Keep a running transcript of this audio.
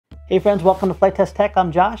Hey friends, welcome to Flight Test Tech.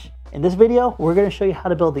 I'm Josh. In this video, we're going to show you how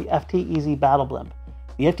to build the FT Easy Battle Blimp.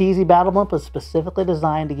 The FT Easy Battle Blimp was specifically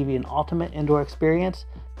designed to give you an ultimate indoor experience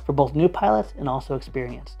for both new pilots and also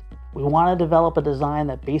experienced. We want to develop a design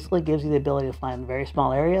that basically gives you the ability to fly in very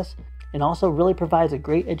small areas and also really provides a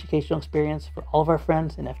great educational experience for all of our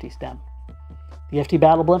friends in FT STEM. The FT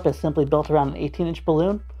Battle Blimp is simply built around an 18-inch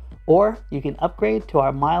balloon, or you can upgrade to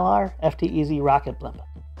our Mylar FT Easy Rocket Blimp.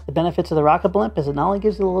 The benefits of the Rocket Blimp is it not only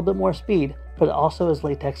gives you a little bit more speed, but it also is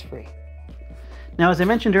latex free. Now, as I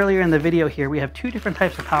mentioned earlier in the video here, we have two different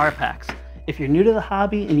types of power packs. If you're new to the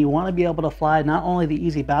hobby and you want to be able to fly not only the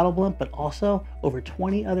Easy Battle Blimp, but also over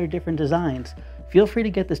 20 other different designs, feel free to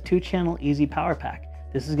get this 2-channel Easy Power Pack.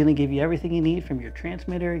 This is going to give you everything you need from your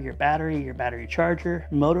transmitter, your battery charger,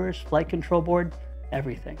 motors, flight control board,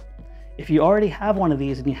 everything. If you already have one of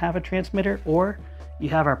these and you have a transmitter, or you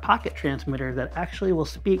have our pocket transmitter that actually will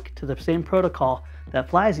speak to the same protocol that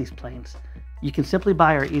flies these planes, you can simply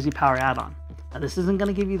buy our Easy Power add-on. Now, this isn't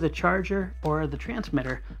going to give you the charger or the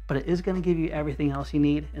transmitter, but it is going to give you everything else you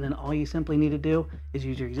need, and then all you simply need to do is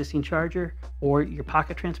use your existing charger or your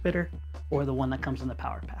pocket transmitter or the one that comes in the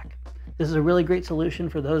power pack. This is a really great solution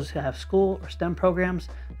for those who have school or STEM programs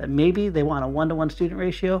that maybe they want a 1-to-1 student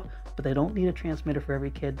ratio, but they don't need a transmitter for every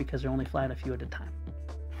kid because they're only flying a few at a time.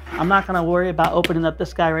 I'm not going to worry about opening up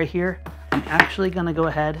this guy right here. I'm actually going to go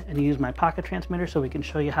ahead and use my pocket transmitter so we can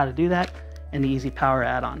show you how to do that in the Easy Power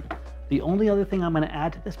add-on. The only other thing I'm going to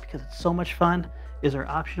add to this, because it's so much fun, is our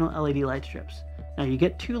optional LED light strips. Now, you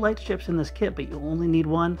get 2 light strips in this kit, but you only need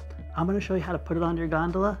 1. I'm going to show you how to put it on your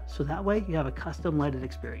gondola, so that way you have a custom lighted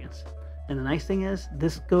experience. And the nice thing is,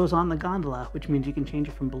 this goes on the gondola, which means you can change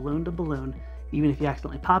it from balloon to balloon, even if you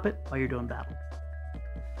accidentally pop it while you're doing battle.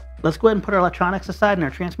 Let's go ahead and put our electronics aside and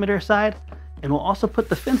our transmitter aside, and we'll also put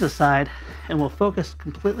the fins aside, and we'll focus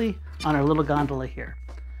completely on our little gondola here.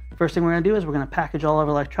 First thing we're going to do is we're going to package all of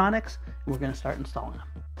our electronics, and we're going to start installing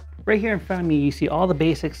them. Right here in front of me, you see all the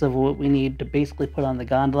basics of what we need to basically put on the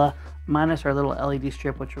gondola, minus our little LED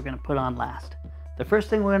strip, which we're going to put on last. The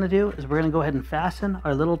first thing we're going to do is we're going to go ahead and fasten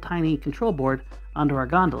our little tiny control board onto our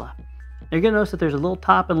gondola. Now, you're going to notice that there's a little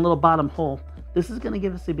top and a little bottom hole. This is going to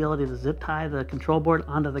give us the ability to zip tie the control board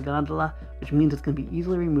onto the gondola, which means it's going to be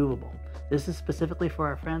easily removable. This is specifically for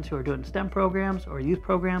our friends who are doing STEM programs or youth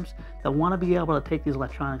programs that want to be able to take these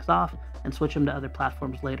electronics off and switch them to other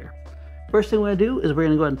platforms later. First thing we're going to do is we're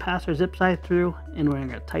going to go ahead and pass our zip tie through, and we're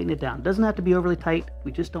going to tighten it down. It doesn't have to be overly tight,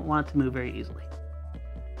 we just don't want it to move very easily.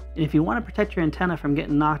 And if you want to protect your antenna from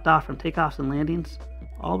getting knocked off from takeoffs and landings,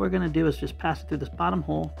 all we're going to do is just pass it through this bottom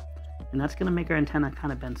hole, and that's going to make our antenna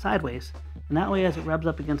kind of bend sideways. And that way, as it rubs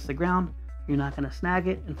up against the ground, you're not going to snag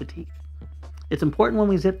it and fatigue. It's important when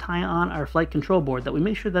we zip tie on our flight control board that we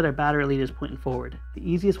make sure that our battery lead is pointing forward.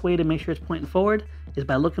 The easiest way to make sure it's pointing forward is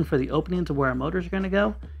by looking for the openings of where our motors are going to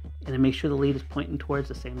go, and to make sure the lead is pointing towards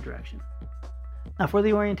the same direction. Now, for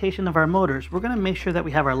the orientation of our motors, we're going to make sure that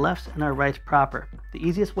we have our lefts and our rights proper. The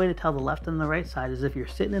easiest way to tell the left and the right side is if you're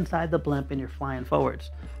sitting inside the blimp and you're flying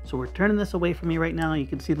forwards. So we're turning this away from me right now. You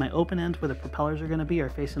can see my open ends where the propellers are going to be are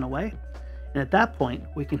facing away. And at that point,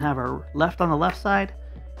 we can have our left on the left side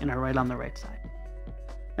and our right on the right side.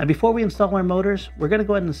 Now, before we install our motors, we're going to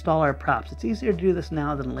go ahead and install our props. It's easier to do this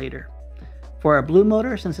now than later. For our blue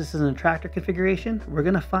motor, since this is an attractor configuration, we're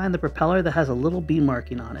going to find the propeller that has a little B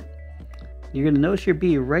marking on it. You're going to notice your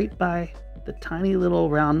B right by the tiny little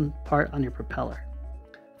round part on your propeller.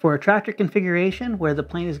 For a tractor configuration where the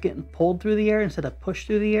plane is getting pulled through the air instead of pushed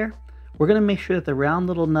through the air, we're going to make sure that the round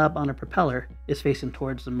little nub on a propeller is facing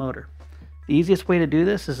towards the motor. The easiest way to do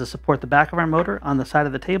this is to support the back of our motor on the side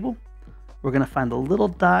of the table. We're going to find the little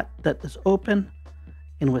dot that is open,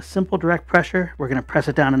 and with simple direct pressure, we're going to press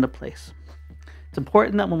it down into place. It's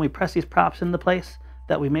important that when we press these props into place,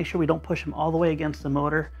 that we make sure we don't push them all the way against the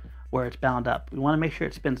motor where it's bound up. We want to make sure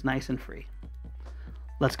it spins nice and free.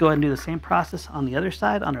 Let's go ahead and do the same process on the other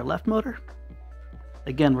side on our left motor.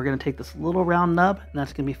 Again, we're going to take this little round nub, and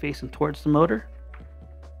that's going to be facing towards the motor.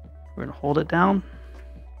 We're going to hold it down.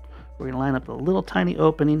 We're going to line up a little tiny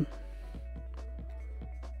opening.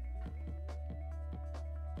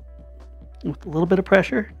 With a little bit of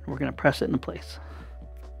pressure, we're going to press it into place.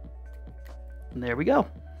 And there we go.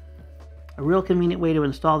 A real convenient way to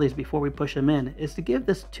install these before we push them in is to give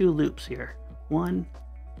this 2 loops here, 1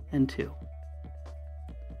 and 2.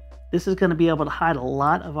 This is going to be able to hide a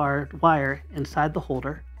lot of our wire inside the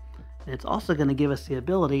holder, and it's also going to give us the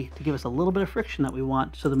ability to give us a little bit of friction that we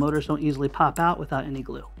want so the motors don't easily pop out without any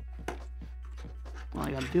glue. All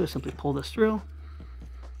I got to do is simply pull this through,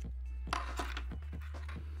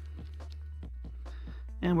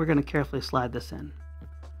 and we're going to carefully slide this in.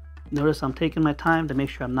 Notice I'm taking my time to make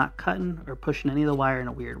sure I'm not cutting or pushing any of the wire in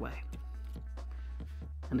a weird way.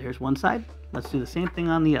 And there's one side. Let's do the same thing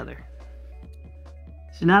on the other.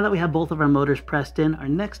 So now that we have both of our motors pressed in, our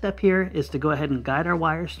next step here is to go ahead and guide our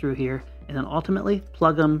wires through here and then ultimately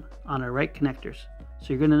plug them on our right connectors. So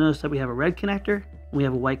you're going to notice that we have a red connector and we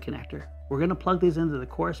have a white connector. We're going to plug these into the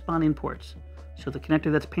corresponding ports. So the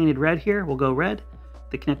connector that's painted red here will go red.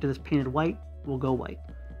 The connector that's painted white will go white.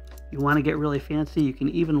 You want to get really fancy, you can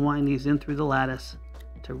even wind these in through the lattice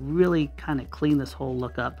to really kind of clean this whole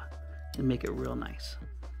look up and make it real nice.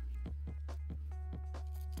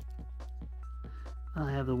 I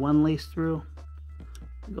have the one lace through.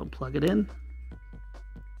 Go plug it in.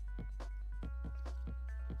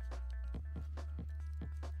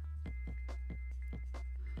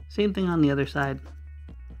 Same thing on the other side.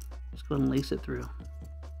 Just go ahead and lace it through.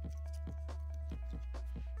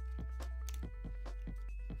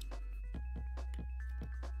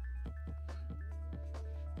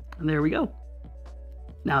 And there we go.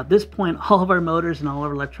 Now at this point, all of our motors and all of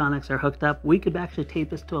our electronics are hooked up. We could actually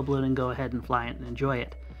tape this to a balloon and go ahead and fly it and enjoy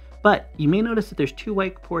it. But you may notice that there's two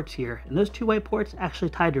white ports here, and those two white ports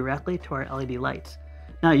actually tie directly to our LED lights.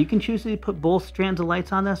 Now you can choose to put both strands of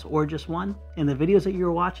lights on this or just one. In the videos that you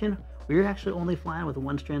were watching, we were actually only flying with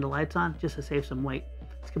one strand of lights on just to save some weight.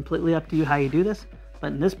 It's completely up to you how you do this,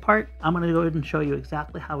 but in this part, I'm going to go ahead and show you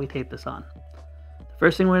exactly how we tape this on. The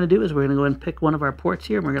first thing we're going to do is we're going to go ahead and pick one of our ports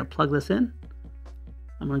here and we're going to plug this in.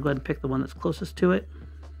 I'm going to go ahead and pick the one that's closest to it.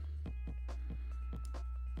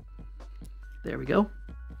 There we go.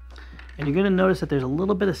 And you're going to notice that there's a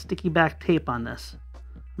little bit of sticky back tape on this.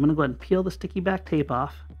 I'm going to go ahead and peel the sticky back tape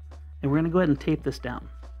off, and we're going to go ahead and tape this down.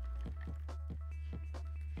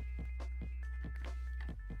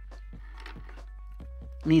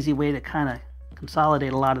 An easy way to kind of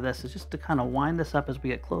consolidate a lot of this is just to kind of wind this up as we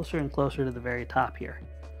get closer and closer to the very top here.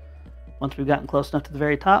 Once we've gotten close enough to the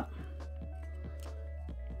very top,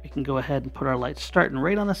 we can go ahead and put our lights starting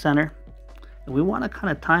right on the center. And we want to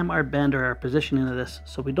kind of time our bend or our positioning of this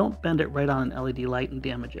so we don't bend it right on an LED light and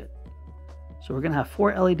damage it. So we're going to have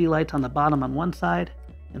 4 LED lights on the bottom on one side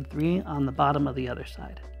and 3 on the bottom of the other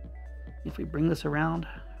side. If we bring this around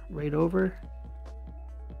right over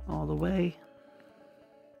all the way,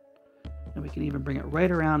 and we can even bring it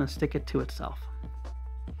right around and stick it to itself.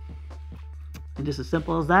 And just as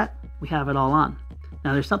simple as that, we have it all on.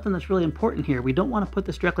 Now there's something that's really important here. We don't want to put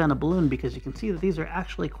this directly on a balloon because you can see that these are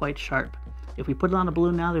actually quite sharp. If we put it on a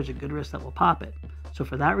balloon now, there's a good risk that we'll pop it. So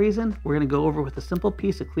for that reason, we're going to go over with a simple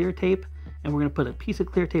piece of clear tape, and we're going to put a piece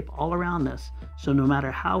of clear tape all around this. So no matter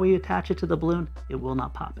how we attach it to the balloon, it will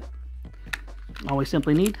not pop it. All we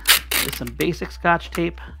simply need is some basic Scotch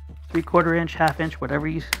tape, 3/4 inch, 1/2 inch, whatever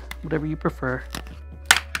you prefer.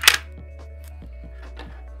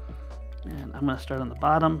 And I'm going to start on the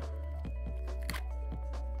bottom,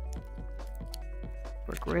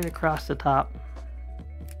 work right across the top.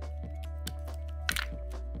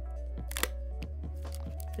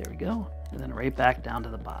 There we go, and then right back down to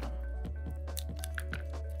the bottom.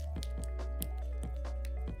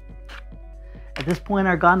 At this point,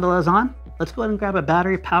 our gondola is on. Let's go ahead and grab a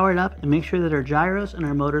battery, power it up, and make sure that our gyros and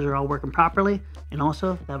our motors are all working properly, and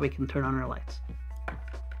also that we can turn on our lights.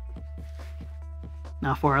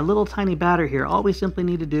 Now for our little tiny battery here, all we simply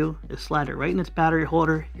need to do is slide it right in its battery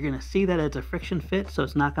holder. You're going to see that it's a friction fit, so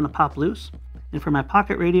it's not going to pop loose. And for my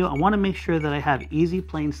pocket radio, I want to make sure that I have easy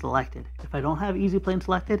plane selected. If I don't have easy plane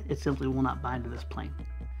selected, it simply will not bind to this plane.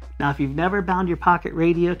 Now, if you've never bound your pocket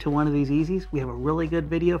radio to one of these Easies, we have a really good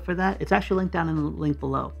video for that. It's actually linked down in the link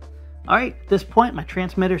below. All right, at this point, my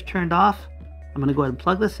transmitter's turned off. I'm going to go ahead and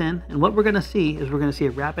plug this in, and what we're going to see is we're going to see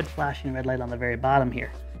a rapid flashing red light on the very bottom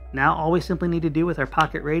here. Now, all we simply need to do with our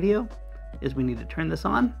pocket radio is we need to turn this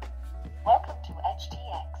on. Welcome to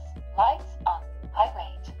HTX. Lights on. High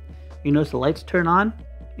rate. You notice the lights turn on,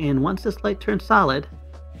 and once this light turns solid,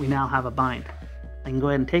 we now have a bind. I can go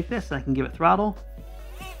ahead and take this, and I can give it throttle.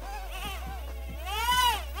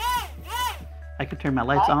 I can turn my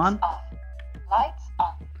lights on. Off. Lights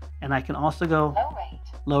on. And I can also go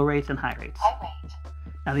low rates and high rates. High rate.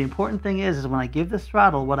 Now the important thing is when I give this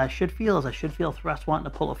throttle, what I should feel is I should feel thrust wanting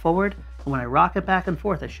to pull it forward, and when I rock it back and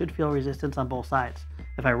forth, I should feel resistance on both sides.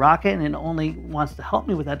 If I rock it and it only wants to help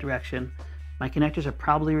me with that direction, my connectors are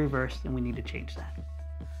probably reversed and we need to change that.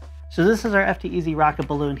 So this is our FT-Easy rocket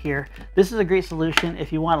balloon here. This is a great solution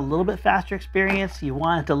if you want a little bit faster experience, you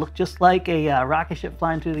want it to look just like a rocket ship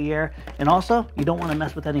flying through the air, and also you don't want to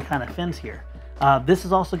mess with any kind of fins here. This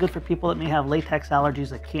is also good for people that may have latex allergies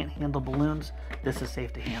that can't handle balloons. This is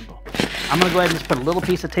safe to handle. I'm going to go ahead and just put a little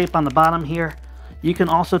piece of tape on the bottom here. You can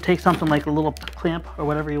also take something like a little clamp or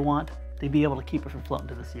whatever you want to be able to keep it from floating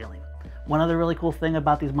to the ceiling. One other really cool thing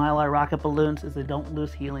about these Mylar rocket balloons is they don't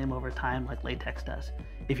lose helium over time like latex does.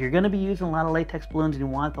 If you're going to be using a lot of latex balloons and you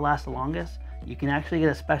want it to last the longest, you can actually get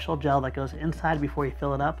a special gel that goes inside before you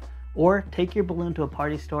fill it up, or take your balloon to a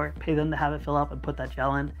party store, pay them to have it fill up and put that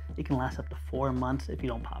gel in. It can last up to 4 months if you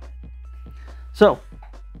don't pop it. So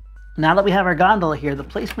now that we have our gondola here, the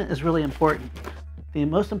placement is really important. The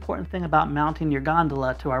most important thing about mounting your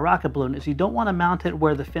gondola to our rocket balloon is you don't want to mount it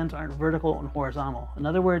where the fins aren't vertical and horizontal. In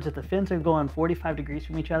other words, if the fins are going 45 degrees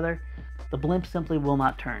from each other, the blimp simply will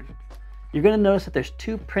not turn. You're going to notice that there's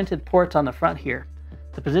 2 printed ports on the front here.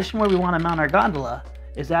 The position where we want to mount our gondola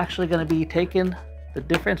is actually going to be taking the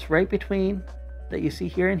difference right between that you see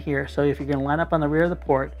here and here. So if you're going to line up on the rear of the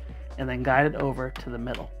port and then guide it over to the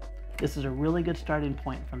middle. This is a really good starting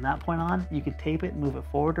point. From that point on, you can tape it, move it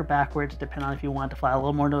forward or backwards, depending on if you want to fly a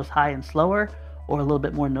little more nose high and slower, or a little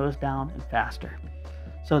bit more nose down and faster.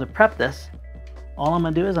 So to prep this, all I'm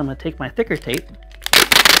going to do is I'm going to take my thicker tape.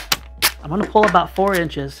 I'm going to pull about 4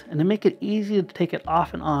 inches, and to make it easy to take it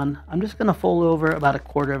off and on, I'm just going to fold over about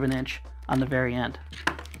 1/4 of an inch on the very end.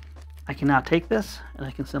 I can now take this, and I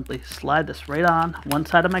can simply slide this right on one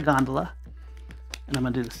side of my gondola, and I'm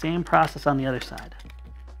going to do the same process on the other side.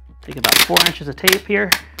 Take about 4 inches of tape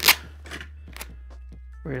here.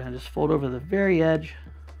 We're going to just fold over the very edge.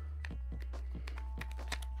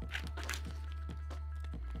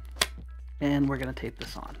 And we're going to tape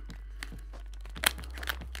this on.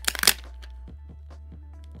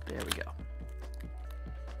 There we go.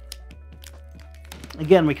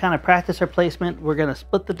 Again, we kind of practice our placement. We're going to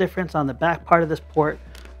split the difference on the back part of this port.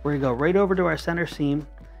 We're going to go right over to our center seam.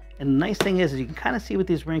 And the nice thing is you can kind of see with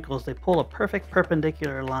these wrinkles, they pull a perfect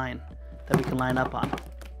perpendicular line that we can line up on.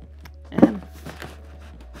 And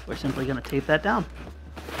we're simply going to tape that down.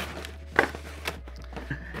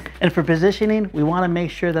 And for positioning, we want to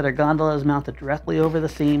make sure that our gondola is mounted directly over the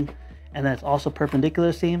seam, and that it's also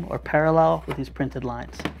perpendicular seam or parallel with these printed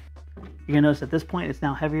lines. You're going to notice at this point it's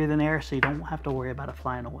now heavier than air, so you don't have to worry about it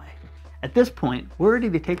flying away. At this point, we're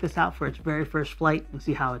ready to take this out for its very first flight and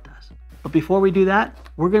see how it does. But before we do that,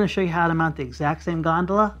 we're going to show you how to mount the exact same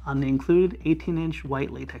gondola on the included 18-inch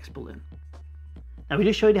white latex balloon. Now we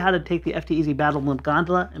just showed you how to take the FT Easy Battle Blimp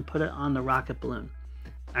gondola and put it on the rocket balloon.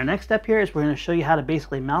 Our next step here is we're going to show you how to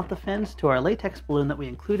basically mount the fins to our latex balloon that we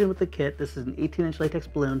included with the kit. This is an 18-inch latex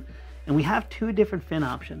balloon, and we have 2 different fin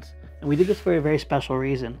options. And we did this for a very special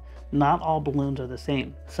reason. Not all balloons are the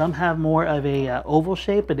same. Some have more of a oval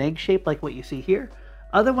shape, an egg shape like what you see here.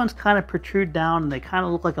 Other ones kind of protrude down and they kind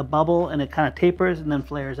of look like a bubble, and it kind of tapers and then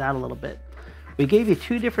flares out a little bit. We gave you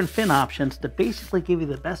 2 different fin options to basically give you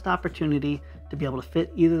the best opportunity to be able to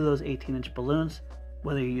fit either of those 18-inch balloons,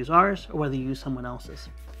 whether you use ours or whether you use someone else's.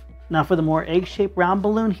 Now for the more egg-shaped round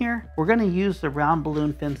balloon here, we're going to use the round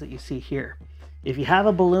balloon fins that you see here. If you have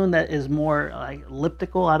a balloon that is more like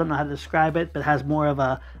elliptical, I don't know how to describe it, but has more of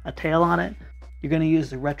a tail on it, you're going to use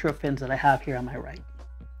the retro fins that I have here on my right.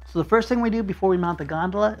 So the first thing we do before we mount the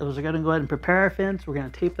gondola is we're going to go ahead and prepare our fins. We're going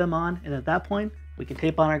to tape them on, and at that point, we can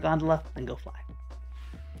tape on our gondola and go fly.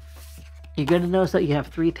 You're going to notice that you have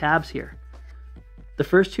 3 tabs here. The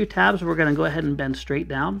first 2 tabs we're going to go ahead and bend straight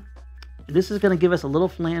down. And this is going to give us a little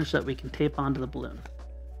flange that we can tape onto the balloon.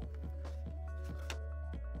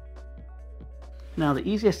 Now the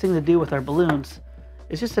easiest thing to do with our balloons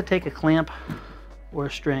is just to take a clamp or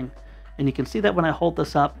a string, and you can see that when I hold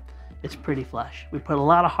this up, it's pretty flush. We put a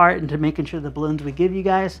lot of heart into making sure the balloons we give you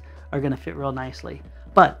guys are going to fit real nicely.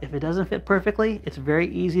 But if it doesn't fit perfectly, it's very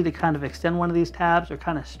easy to kind of extend one of these tabs or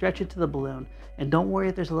kind of stretch it to the balloon. And don't worry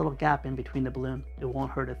if there's a little gap in between the balloon. It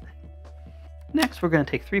won't hurt a thing. Next, we're going to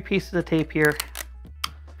take 3 pieces of tape here,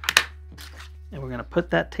 and we're going to put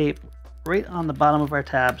that tape right on the bottom of our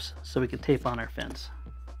tabs so we can tape on our fins.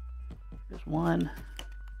 There's 1,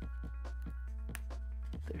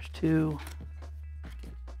 there's 2,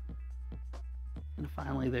 and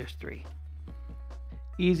finally there's 3.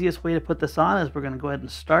 Easiest way to put this on is we're going to go ahead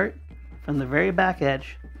and start from the very back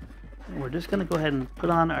edge, and we're just going to go ahead and put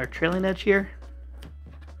on our trailing edge here,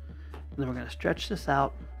 and then we're going to stretch this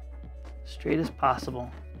out straight as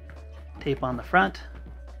possible, tape on the front,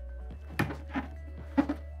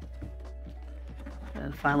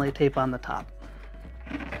 and finally tape on the top.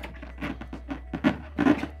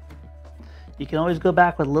 You can always go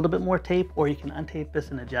back with a little bit more tape, or you can untape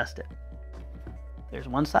this and adjust it. There's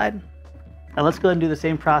one side. Now let's go ahead and do the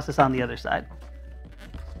same process on the other side.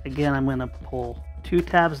 Again, I'm going to pull 2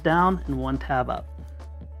 tabs down and 1 tab up.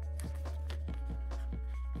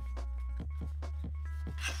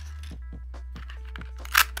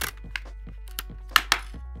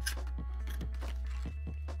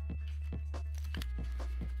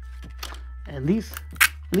 And these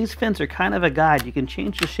And these fins are kind of a guide. You can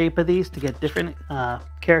change the shape of these to get different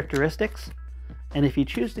characteristics. And if you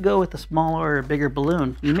choose to go with a smaller or bigger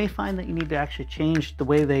balloon, you may find that you need to actually change the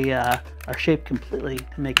way they are shaped completely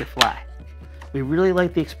to make it fly. We really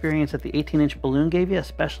like the experience that the 18-inch balloon gave you,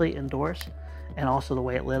 especially indoors, and also the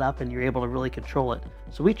way it lit up and you're able to really control it.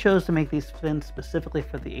 So we chose to make these fins specifically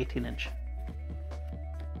for the 18-inch.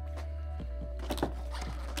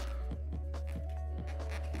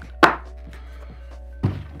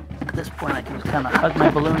 At this point I can just kind of hug my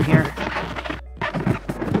balloon here.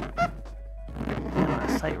 I'm going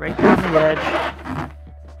to sight right down the edge.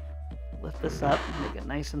 Lift this up and make it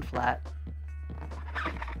nice and flat.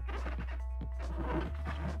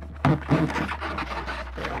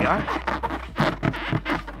 There we are.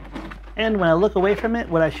 And when I look away from it,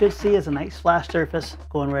 what I should see is a nice flat surface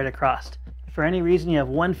going right across. If for any reason you have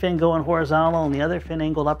one fin going horizontal and the other fin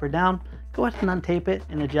angled up or down, go ahead and untape it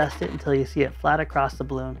and adjust it until you see it flat across the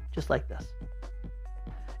balloon, just like this.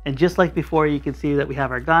 And just like before, you can see that we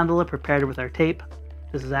have our gondola prepared with our tape.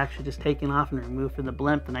 This is actually just taken off and removed from the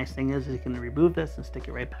blimp. The nice thing is you can remove this and stick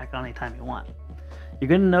it right back on anytime you want. You're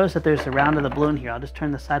going to notice that there's a round of the balloon here. I'll just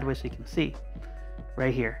turn this sideways so you can see.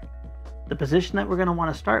 Right here. The position that we're going to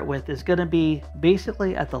want to start with is going to be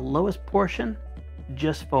basically at the lowest portion,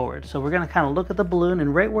 just forward. So we're going to kind of look at the balloon,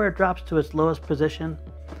 and right where it drops to its lowest position,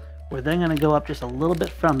 we're then going to go up just a little bit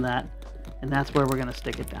from that, and that's where we're going to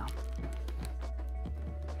stick it down.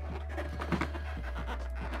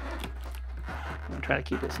 I'm going to try to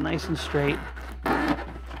keep this nice and straight.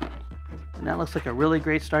 And that looks like a really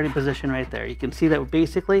great starting position right there. You can see that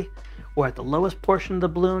basically we're at the lowest portion of the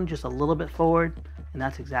balloon, just a little bit forward, and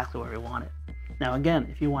that's exactly where we want it. Now again,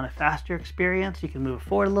 if you want a faster experience, you can move it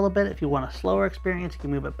forward a little bit. If you want a slower experience, you can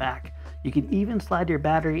move it back. You can even slide your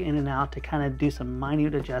battery in and out to kind of do some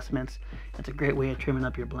minute adjustments. It's a great way of trimming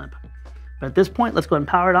up your blimp. But at this point, let's go ahead and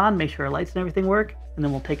power it on, make sure our lights and everything work, and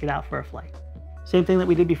then we'll take it out for a flight. Same thing that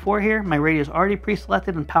we did before here. My radio is already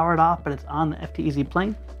pre-selected and powered off, but it's on the FTEZ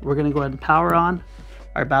plane. We're going to go ahead and power on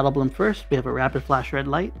our battle blimp first. We have a rapid flash red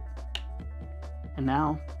light. And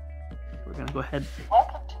now we're going to go ahead.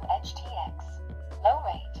 Welcome to HTX. Low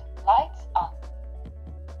rate. Lights on.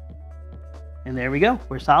 And there we go.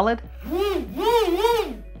 We're solid.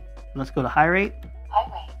 Let's go to high rate.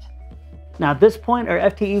 High rate. Now at this point, our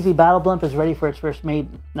FTEZ battle blimp is ready for its first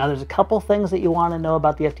maiden. Now there's a couple things that you want to know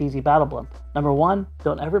about the FTEZ battle blimp. Number one,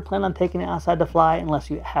 don't ever plan on taking it outside to fly unless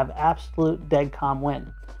you have absolute dead calm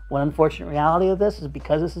wind. One unfortunate reality of this is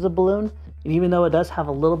because this is a balloon, and even though it does have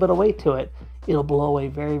a little bit of weight to it, it'll blow away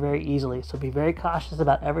very, very easily. So be very cautious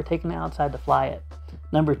about ever taking it outside to fly it.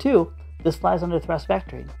 Number two, this flies under thrust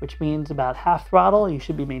vectoring, which means about half throttle, you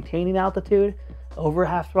should be maintaining altitude. Over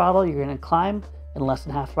half throttle, you're going to climb, and less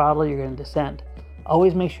than half throttle, you're going to descend.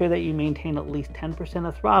 Always make sure that you maintain at least 10%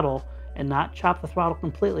 of throttle and not chop the throttle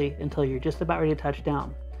completely until you're just about ready to touch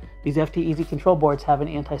down. These FTEZ control boards have an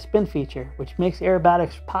anti-spin feature, which makes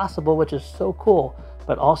aerobatics possible, which is so cool.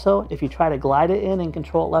 But also, if you try to glide it in and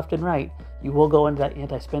control it left and right, you will go into that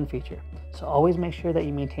anti-spin feature. So always make sure that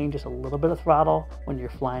you maintain just a little bit of throttle when you're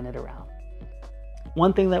flying it around.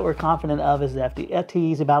 One thing that we're confident of is that the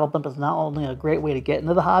FTEZ battle blimp is not only a great way to get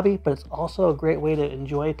into the hobby, but it's also a great way to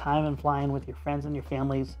enjoy time and flying with your friends and your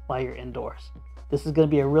families while you're indoors. This is going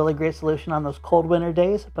to be a really great solution on those cold winter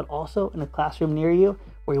days, but also in a classroom near you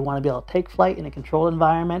where you want to be able to take flight in a controlled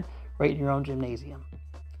environment right in your own gymnasium.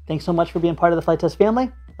 Thanks so much for being part of the Flite Test family,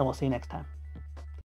 and we'll see you next time.